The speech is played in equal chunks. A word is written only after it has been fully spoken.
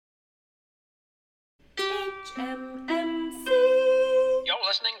HMMC. You're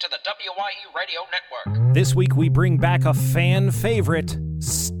listening to the WYE Radio Network. This week we bring back a fan favorite,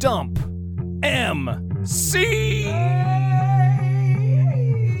 Stump MC.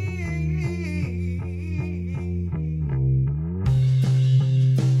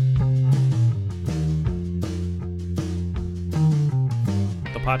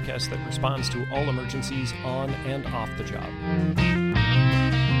 The podcast that responds to all emergencies on and off the job.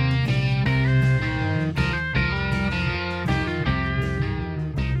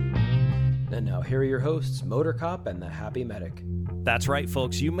 And now here are your hosts, Motor Cop and the Happy Medic. That's right,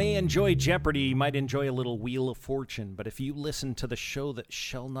 folks. You may enjoy Jeopardy, you might enjoy a little Wheel of Fortune, but if you listen to the show that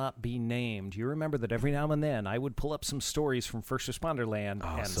shall not be named, you remember that every now and then I would pull up some stories from First Responder Land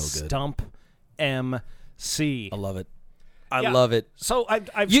and so good. Stump MC. I love it. I love it. So I've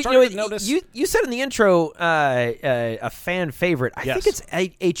started to notice... You said in the intro a fan favorite. I think it's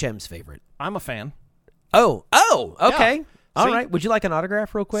HM's favorite. I'm a fan. Oh, okay. Yeah. All See? right. Would you like an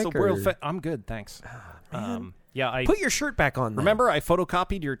autograph real quick? So I'm good, thanks. I Put your shirt back on. Then. remember I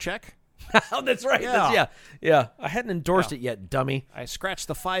photocopied your check. Oh, that's right. Yeah. Yeah. I hadn't endorsed it yet, dummy. I scratched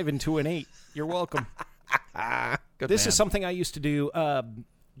the 5 into an 8. You're welcome. Good This man. is something I used to do.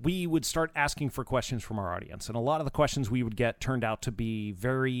 We would start asking for questions from our audience, and a lot of the questions we would get turned out to be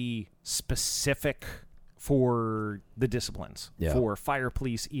very specific for the disciplines, for fire,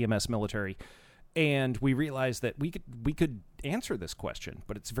 police, EMS, military. And we realized that we could answer this question,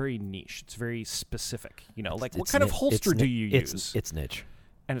 but it's very niche. It's very specific. You know, like what kind of holster do you use? It's niche.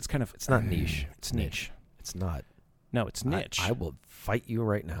 And it's kind of... It's not niche. It's niche. It's not. No, it's niche. I will fight you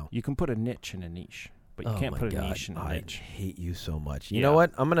right now. You can put a niche in a niche, but you can't put a niche in a niche. I hate you so much. You know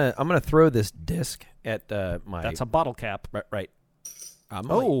what? I'm gonna throw this disc at my. That's a bottle cap. Right. I'm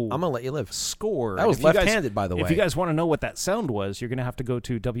gonna let you live. Score. That was If you guys- left-handed, by the way. If you guys want to know what that sound was, you're going to have to go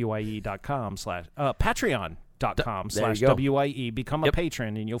to patreon.com/WYE, become a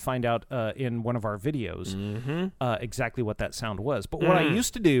patron, and you'll find out in one of our videos exactly what that sound was. But what I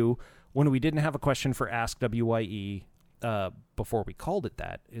used to do when we didn't have a question for Ask WYE before we called it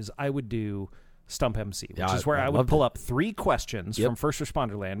that is I would do Stump MC, which is where I would pull up 3 questions from First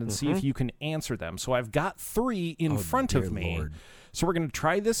Responder Land and see if you can answer them. So I've got 3 in front of me. Lord. So we're going to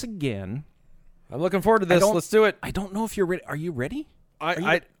try this again. I'm looking forward to this. Let's do it. I don't know if you're ready. Are you ready?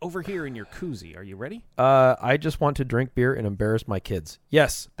 I over here in your koozie. Are you ready? I just want to drink beer and embarrass my kids.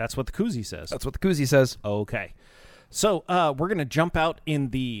 Yes, That's what the koozie says. that's what the koozie says. Okay. So we're going to jump out in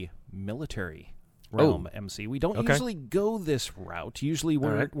the military realm, MC. We don't usually go this route. Usually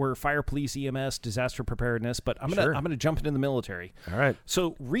we're fire, police, EMS, disaster preparedness, but I'm gonna jump into the military. All right.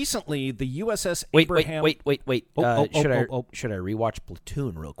 So recently, the USS Wait. Abraham. Should I rewatch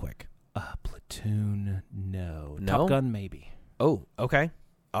Platoon real quick? Platoon, no. No? Top Gun, maybe. Oh, okay.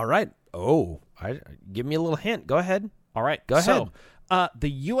 All right. Give me a little hint. Go ahead. All right. Go ahead.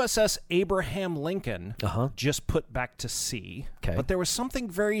 The USS Abraham Lincoln Uh-huh. just put back to sea. Okay. But there was something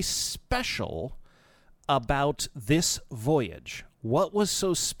very special about this voyage. What was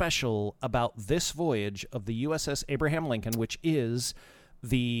so special about this voyage of the USS Abraham Lincoln, which is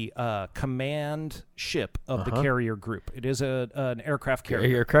the command ship of the carrier group? It is an aircraft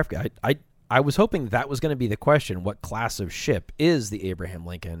carrier. Aircraft guy. I was hoping that was going to be the question. What class of ship is the Abraham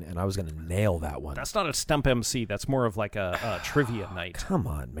Lincoln? And I was going to nail that one. That's not a Stump MC. That's more of like a trivia night. Come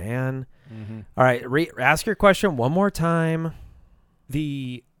on, man. All right. Ask your question one more time.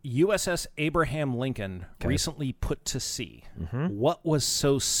 The USS Abraham Lincoln recently put to sea. What was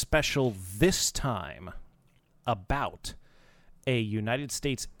so special this time about a United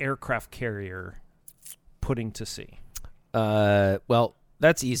States aircraft carrier putting to sea? Well,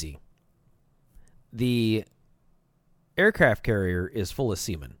 that's easy. The aircraft carrier is full of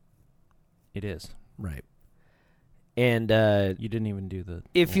seamen. It is. Right. And You didn't even do the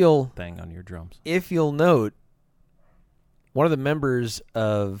if you'll thing on your drums. if you'll note, one of the members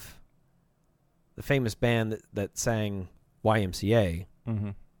of the famous band that sang YMCA,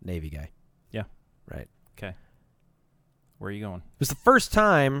 Navy guy. Yeah. Right. Okay. Where are you going? It was the first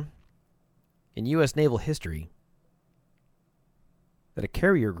time in U.S. naval history that a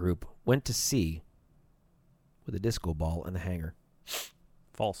carrier group went to sea with a disco ball in the hangar.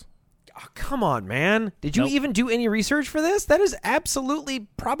 False. Oh, come on, man. Did you Nope. even do any research for this? That is absolutely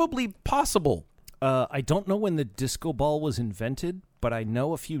probably possible. I don't know when the disco ball was invented, but I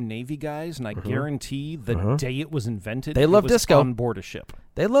know a few Navy guys, and I guarantee the day it was invented, They love it was disco. on board a ship.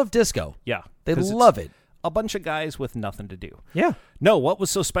 They love disco. Yeah. They 'cause love it. a bunch of guys with nothing to do. Yeah. No, what was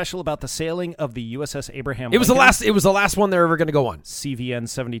so special about the sailing of the USS Abraham It was Lincoln? the last one they're ever going to go on. CVN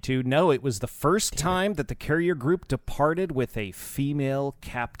 72. No, it was the first time that the carrier group departed with a female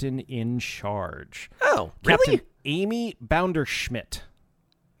captain in charge. Oh, Captain really? Amy Bounderschmidt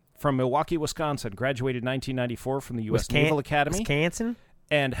from Milwaukee, Wisconsin, graduated 1994 from the U.S. Naval Academy. Wisconsin?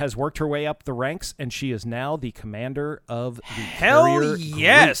 And has worked her way up the ranks, and she is now the commander of the Hell carrier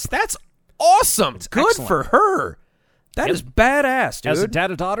yes. group. That's awesome. Good excellent. for her. That is badass, dude. As a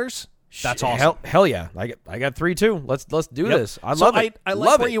dad of daughters, that's awesome. Hell yeah. I got 3 too. Let's do Yep. this. I So love it. I like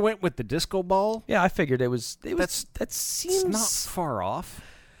love where it. you went with the disco ball. Yeah, I figured that It's seems not far off.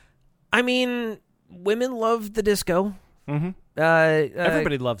 I mean, women love the disco. Mm-hmm. Uh,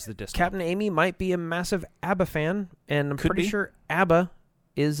 Everybody loves the disco. Captain Amy might be a massive ABBA fan, and I'm Could pretty be. sure ABBA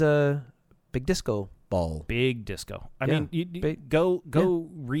is a big disco ball. Big disco. I Yeah, mean, you big- go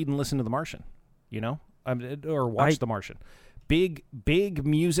read and listen to The Martian, or watch The Martian. Big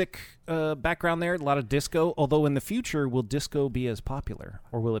music background there, a lot of disco. Although in the future, will disco be as popular,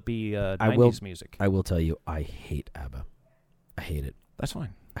 or will it be 90s music? I will tell you, I hate ABBA. I hate it. That's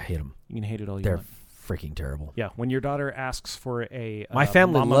fine. I hate them. You can hate it all you They're want. freaking terrible. Yeah, when your daughter asks for a My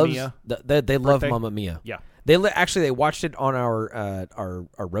family Mamma loves Mia, they love birthday? Mamma Mia. Yeah. They watched it on our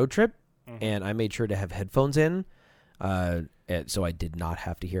road trip, and I made sure to have headphones in, and so I did not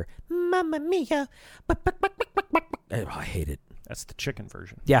have to hear Mamma Mia. I hate it. That's the chicken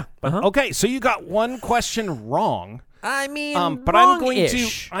version. Yeah. Okay, so you got one question wrong. I mean, But I am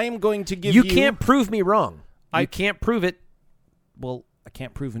going to give you. You can't prove me wrong. I You can't prove it. Well, I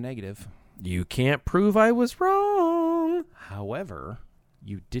can't prove a negative. You can't prove I was wrong. However,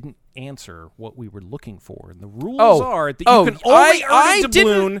 you didn't answer what we were looking for, and the rules Oh. are that you can only earn a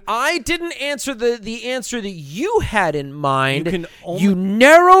doubloon. I didn't answer the answer that you had in mind. You can only- you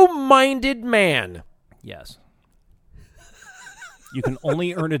narrow-minded man. Yes. You can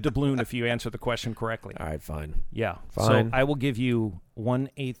only earn a doubloon if you answer the question correctly. All right, fine. Yeah. Fine. So I will give you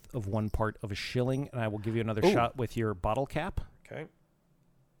 1/8 of 1 part of a shilling, and I will give you another Ooh. shot with your bottle cap. Okay.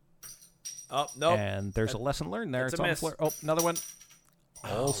 Oh, no. And there's a lesson learned there. that's It's a on the miss. floor. Oh, another one.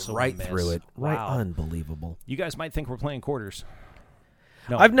 Also right a miss. through it. Right. Wow. Unbelievable. You guys might think we're playing quarters.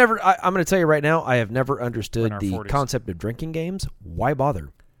 No. I'm going to tell you right now, I have never We're in understood our the 40s. concept of drinking games. Why bother?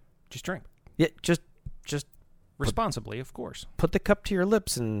 Just drink. Yeah, just Responsibly, of course. put the cup to your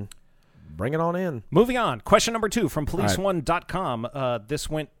lips and bring it on in. Moving on. Question number 2 from policeone.com. This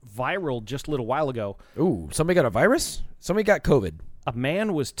went viral just a little while ago. Ooh, somebody got a virus? Somebody got COVID. A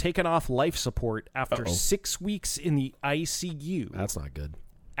man was taken off life support after 6 weeks in the ICU That's not good.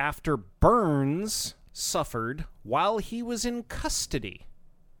 after burns suffered while he was in custody.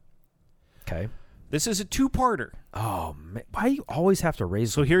 Okay. This is a 2-parter. Oh, man. Why do you always have to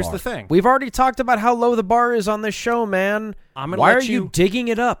raise So the here's bar? the thing. We've already talked about how low the bar is on this show, man. Why are you digging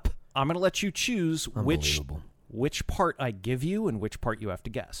it up? I'm going to let you choose Unbelievable. which part I give you and which part you have to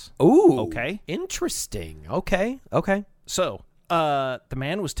guess. Ooh. Okay. Interesting. Okay. So, the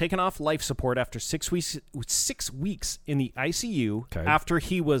man was taken off life support after 6 weeks in the ICU after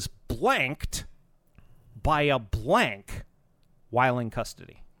he was blanked by a blank while in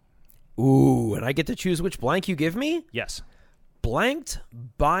custody. Ooh, and I get to choose which blank you give me? Yes. Blanked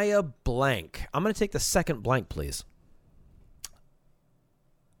by a blank. I'm going to take the second blank, please.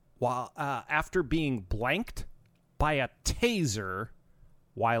 While after being blanked by a taser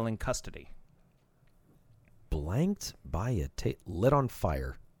while in custody. Blanked by a lit on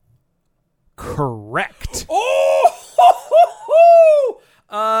fire. Correct.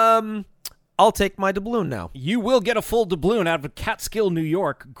 I'll take my doubloon now. You will get a full doubloon out of Catskill, New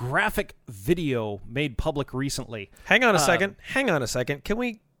York. Graphic video made public recently. Hang on a second. Can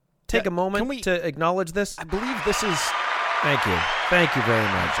we take a moment to acknowledge this? I believe this is... Thank you. Thank you very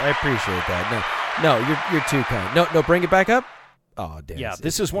much. I appreciate that. No, you're too kind. No, bring it back up. Oh, damn. Yeah,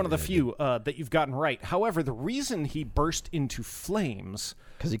 this is one of the few that you've gotten right. However, the reason he burst into flames...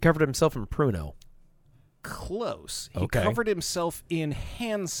 Because he covered himself in Pruno. Close. He Okay. covered himself in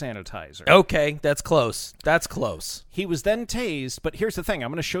hand sanitizer. Okay, that's close. He was then tased, but here's the thing. I'm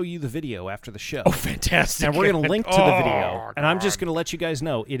going to show you the video after the show. Oh, fantastic. And we're going to link to the video. And I'm just going to let you guys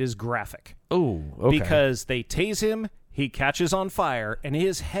know it is graphic. Oh, okay. Because they tase him, he catches on fire, and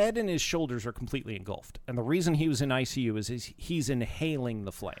his head and his shoulders are completely engulfed. And the reason he was in ICU is he's inhaling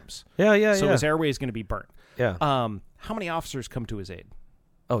the flames. Yeah. So his airway is going to be burnt. Yeah. How many officers come to his aid?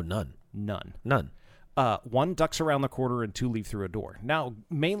 Oh, none. None. 1 ducks around the corner and 2 leave through a door. Now,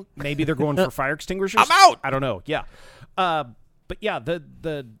 maybe they're going for fire extinguishers. I'm out! I don't know. Yeah. But But yeah,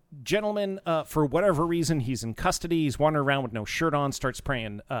 the gentleman, for whatever reason, he's in custody. He's wandering around with no shirt on, starts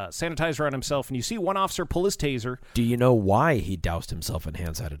spraying sanitizer on himself, and you see one officer pull his taser. Do you know why he doused himself in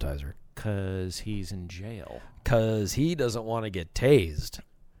hand sanitizer? Because he's in jail. Because he doesn't want to get tased.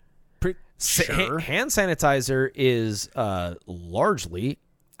 Sure. Hand sanitizer is largely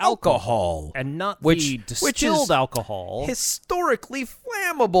alcohol. And not which the distilled is alcohol. Historically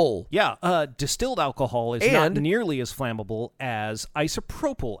flammable. Yeah, distilled alcohol is not nearly as flammable as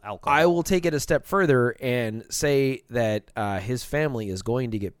isopropyl alcohol. I will take it a step further and say that his family is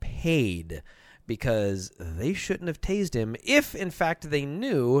going to get paid because they shouldn't have tased him if, in fact, they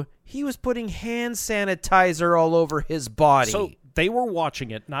knew he was putting hand sanitizer all over his body. So they were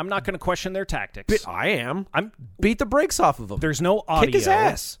watching it, and I'm not going to question their tactics. But I am. Beat the brakes off of him. There's no audio. Kick his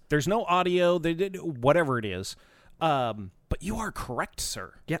ass. There's no audio. They did whatever it is. But you are correct,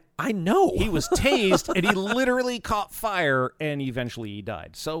 sir. Yeah, I know. He was tased, and he literally caught fire, and eventually he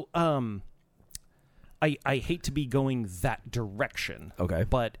died. So, I hate to be going that direction. Okay.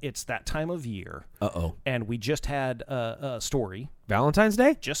 But it's that time of year. Uh-oh. And we just had a story. Valentine's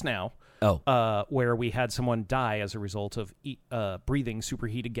Day? Just now. Oh. Where we had someone die as a result of breathing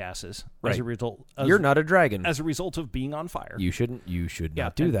superheated gases. Right. As a result, You're not a dragon. As a result of being on fire. You should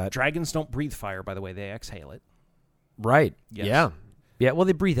not do that. Dragons don't breathe fire, by the way. They exhale it. Right. Yes. Yeah. Yeah, well,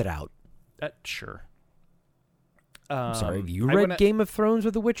 they breathe it out. Sure. I'm sorry. Have you read Game of Thrones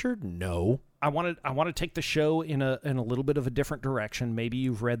or The Witcher? No. I want to take the show in a little bit of a different direction. Maybe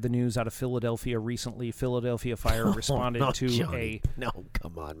you've read the news out of Philadelphia recently. Philadelphia Fire responded to Johnny. No,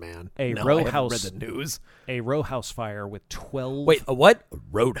 come on, man. A row house. Read the news. A row house fire with 12. Wait, a what? A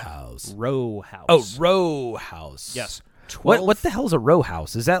roadhouse. Row house. Oh, row house. Yes. 12. What the hell's a row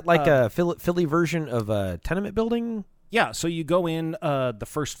house? Is that like a Philly version of a tenement building? Yeah, so you go in the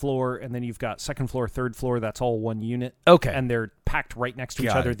first floor, and then you've got second floor, third floor. That's all one unit. Okay. And they're packed right next to each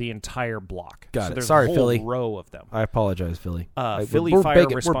other the entire block. Got it. There's Sorry, a whole Philly. row of them. I apologize, Philly. Philly we're Fire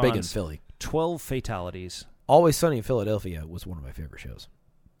big, responds. We're big in Philly. 12 fatalities, Always Sunny in Philadelphia was one of my favorite shows.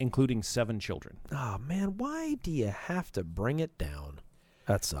 including 7 children. Oh, man, why do you have to bring it down?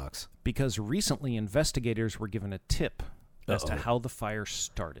 That sucks. Because recently investigators were given a tip as to how the fire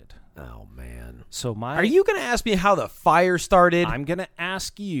started. Oh, man. So Are you going to ask me how the fire started? I'm going to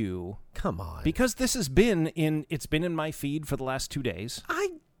ask you. Come on. Because this has been in my feed for the last 2 days.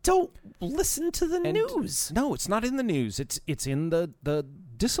 I don't listen to the news. No, it's not in the news. It's in the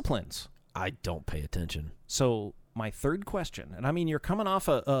disciplines. I don't pay attention. So my third question, and I mean, you're coming off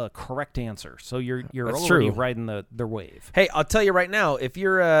a correct answer, so you're That's already true. riding the wave. Hey, I'll tell you right now, if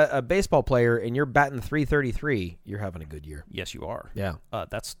you're a baseball player and you're batting .333, you're having a good year. Yes, you are. Yeah.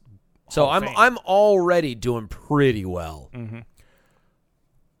 That's So Hall of Fame. I'm already doing pretty well. Mm-hmm.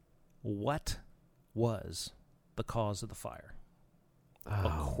 What was the cause of the fire,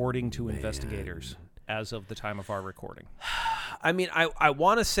 according to investigators, as of the time of our recording? I mean, I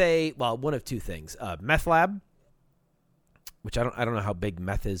want to say, well, one of two things: meth lab, which I don't know how big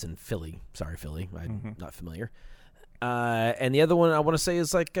meth is in Philly. Sorry, Philly, I'm not familiar. And the other one I want to say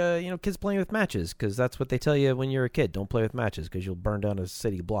is like kids playing with matches, because that's what they tell you when you're a kid. Don't play with matches because you'll burn down a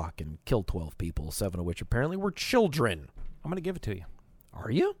city block and kill 12 people, 7 of which apparently were children. I'm going to give it to you. Are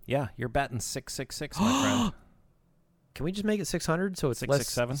you? Yeah, you're batting .666, my friend. Can we just make it 600 so it's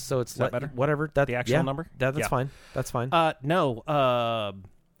 667? So it's Is that better? Whatever. The actual number? That's Yeah. fine. That's fine. No.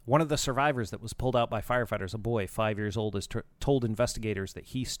 One of the survivors that was pulled out by firefighters, a boy 5 years old, has told investigators that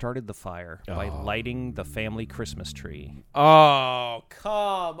he started the fire by lighting the family Christmas tree. Oh,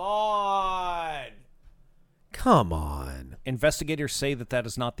 come on. Come on. Investigators say that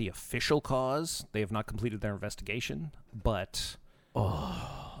is not the official cause. They have not completed their investigation, but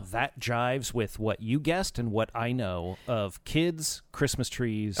that jives with what you guessed and what I know of kids, Christmas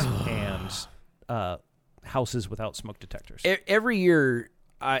trees, and houses without smoke detectors. Every year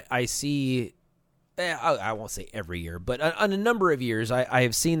I see, I won't say every year, but on a number of years I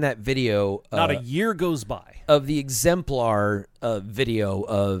have seen that video. Not a year goes by. Of the exemplar video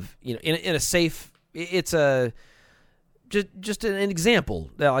of, in a safe, it's a, just an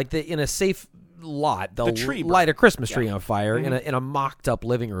example, like in a safe lot, they'll light a Christmas tree on fire in a mocked up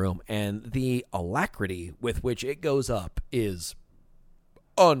living room, and the alacrity with which it goes up is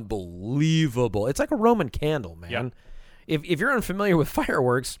unbelievable. It's like a Roman candle, man. Yep. If you're unfamiliar with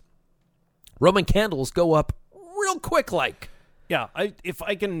fireworks, Roman candles go up real quick like. Yeah,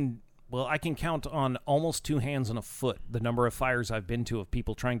 I can count on almost 2 hands and a foot the number of fires I've been to of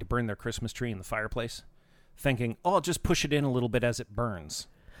people trying to burn their Christmas tree in the fireplace, thinking, I'll just push it in a little bit as it burns.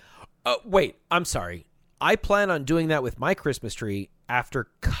 Wait, I'm sorry. I plan on doing that with my Christmas tree after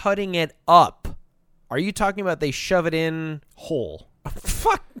cutting it up. Are you talking about they shove it in whole?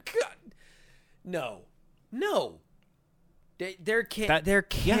 Fuck. God. No.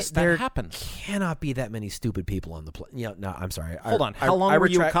 There happens. Cannot be that many stupid people on the planet. Yeah, no, I'm sorry. Hold on. How long were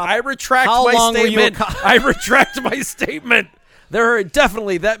you a cop? I retract my statement. I retract my statement. There are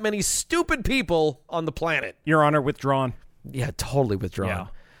definitely that many stupid people on the planet. Your Honor, withdrawn. Yeah, totally withdrawn. Yeah.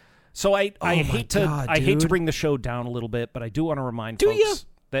 So I hate to bring the show down a little bit, but I do want to remind folks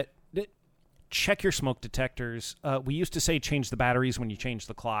that check your smoke detectors. We used to say change the batteries when you change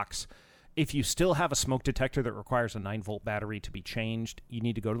the clocks. If you still have a smoke detector that requires a 9-volt battery to be changed, you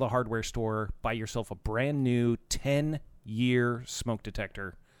need to go to the hardware store, buy yourself a brand new 10-year smoke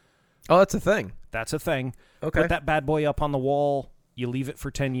detector. Oh, that's a thing. That's a thing. Okay. Put that bad boy up on the wall. You leave it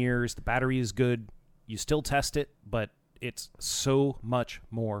for 10 years. The battery is good. You still test it, but it's so much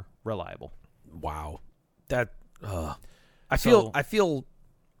more reliable. Wow. That I feel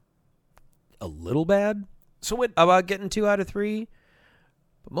a little bad about getting 2 out of 3.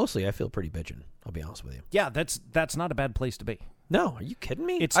 But mostly, I feel pretty bitchin'. I'll be honest with you. Yeah, that's not a bad place to be. No, are you kidding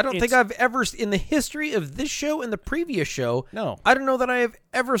me? I don't think I've ever, in the history of this show and the previous show, no, I don't know that I have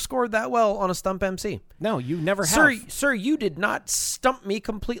ever scored that well on a Stump MC. No, you never have. Sir, you did not stump me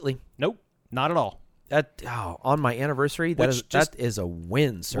completely. Nope, not at all. On my anniversary, that is a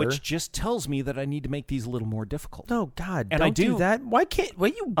win, sir. Which just tells me that I need to make these a little more difficult. No, God, and don't do that. Why can't? Why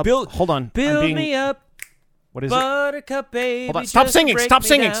you build? Hold on, build me up. What is Buttercup, it? baby, hold on. Stop singing! Stop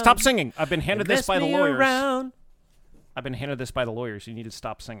singing! Stop singing! I've been handed this by the lawyers. Around. I've been handed this by the lawyers. You need to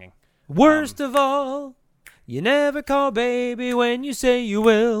stop singing. Worst of all, you never call baby when you say you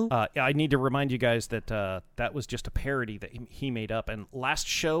will. I need to remind you guys that that was just a parody that he made up. And last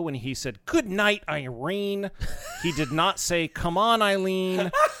show when he said, "Good night, Irene," he did not say, "Come on,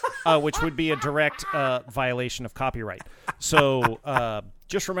 Eileen," which would be a direct violation of copyright. So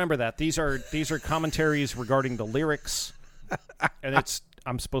just remember that. These are commentaries regarding the lyrics. And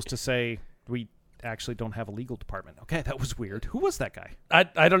I'm supposed to say we actually don't have a legal department. Okay, that was weird. Who was that guy?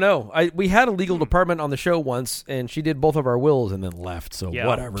 I don't know. We had a legal department on the show once, and she did both of our wills and then left. So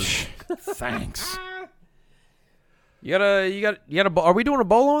whatever. Thanks. You got a. Are we doing a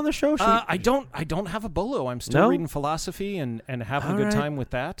bolo on the show? I don't have a bolo. I'm still reading philosophy and having a good time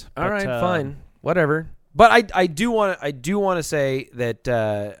with that. All right, fine, whatever. But I do want to say that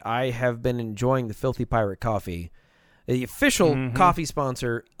I have been enjoying the Filthy Pirate coffee, the official coffee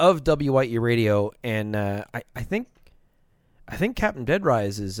sponsor of WYE Radio, and I think Captain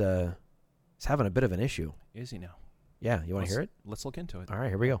Deadrise is having a bit of an issue. Is he now? Yeah, you want to hear it? Let's look into it. All right,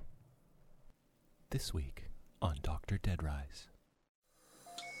 here we go. This week on Dr. Deadrise.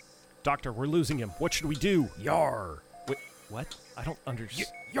 Doctor, we're losing him. What should we do? Yar. Wait, what? I don't understand.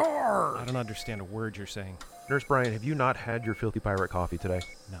 Yar. I don't understand a word you're saying. Nurse Brian, have you not had your Filthy Pirate coffee today?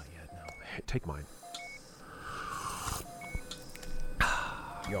 Not yet, no. Hey, take mine.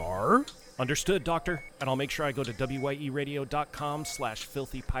 Yar. Understood, Doctor. And I'll make sure I go to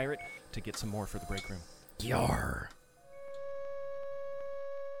wyeradio.com/filthypirate to get some more for the break room. Yar.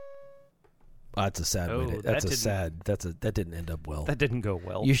 That's a sad way to, that didn't end up well. That didn't go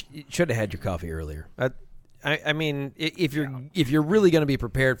well. You should have had your coffee earlier. I mean, if you're really going to be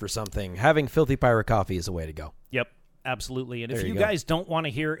prepared for something, having Filthy Pirate coffee is the way to go. Yep, absolutely. And if you guys don't want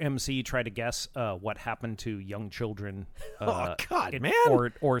to hear MC try to guess what happened to young children, oh God, man,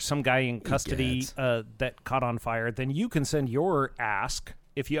 or some guy in custody that caught on fire, then you can send your ask.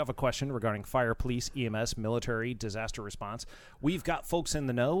 If you have a question regarding fire, police, EMS, military, disaster response, we've got folks in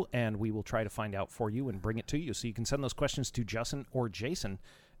the know, and we will try to find out for you and bring it to you. So you can send those questions to Justin or Jason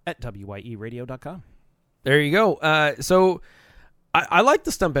at wyeradio.com. There you go. So I like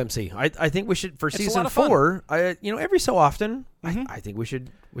the Stump MC. I think we should, for season 4, every so often, I think we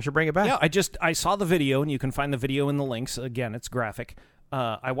should bring it back. Yeah, I saw the video, and you can find the video in the links. Again, it's graphic.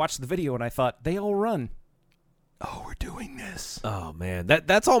 I watched the video, and I thought, they all run. Oh, we're doing this. Oh man,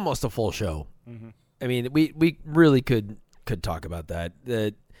 that's almost a full show. Mm-hmm. I mean, we really could talk about that.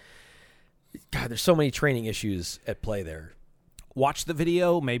 God, there's so many training issues at play there. Watch the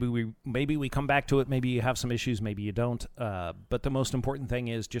video. Maybe we come back to it. Maybe you have some issues. Maybe you don't. But the most important thing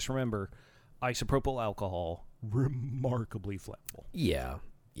is just remember, isopropyl alcohol, remarkably flammable. Yeah,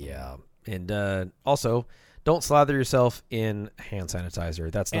 and also, don't slather yourself in hand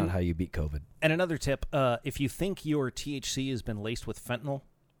sanitizer. That's not how you beat COVID. And another tip, if you think your THC has been laced with fentanyl,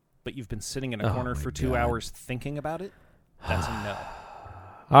 but you've been sitting in a corner for 2 hours thinking about it, that's a no.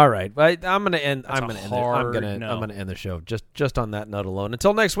 All right, I'm gonna end. That's I'm a gonna end. hard I'm no. gonna end the show just on that note alone.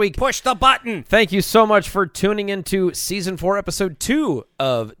 Until next week. Push the button. Thank you so much for tuning into Season 4, Episode 2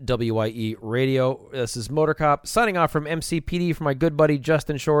 of WYE Radio. This is Motor Cop signing off from MCPD for my good buddy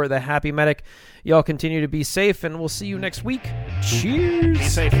Justin Shore, the Happy Medic. Y'all continue to be safe, and we'll see you next week. Cheers. Be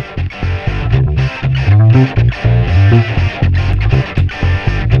safe.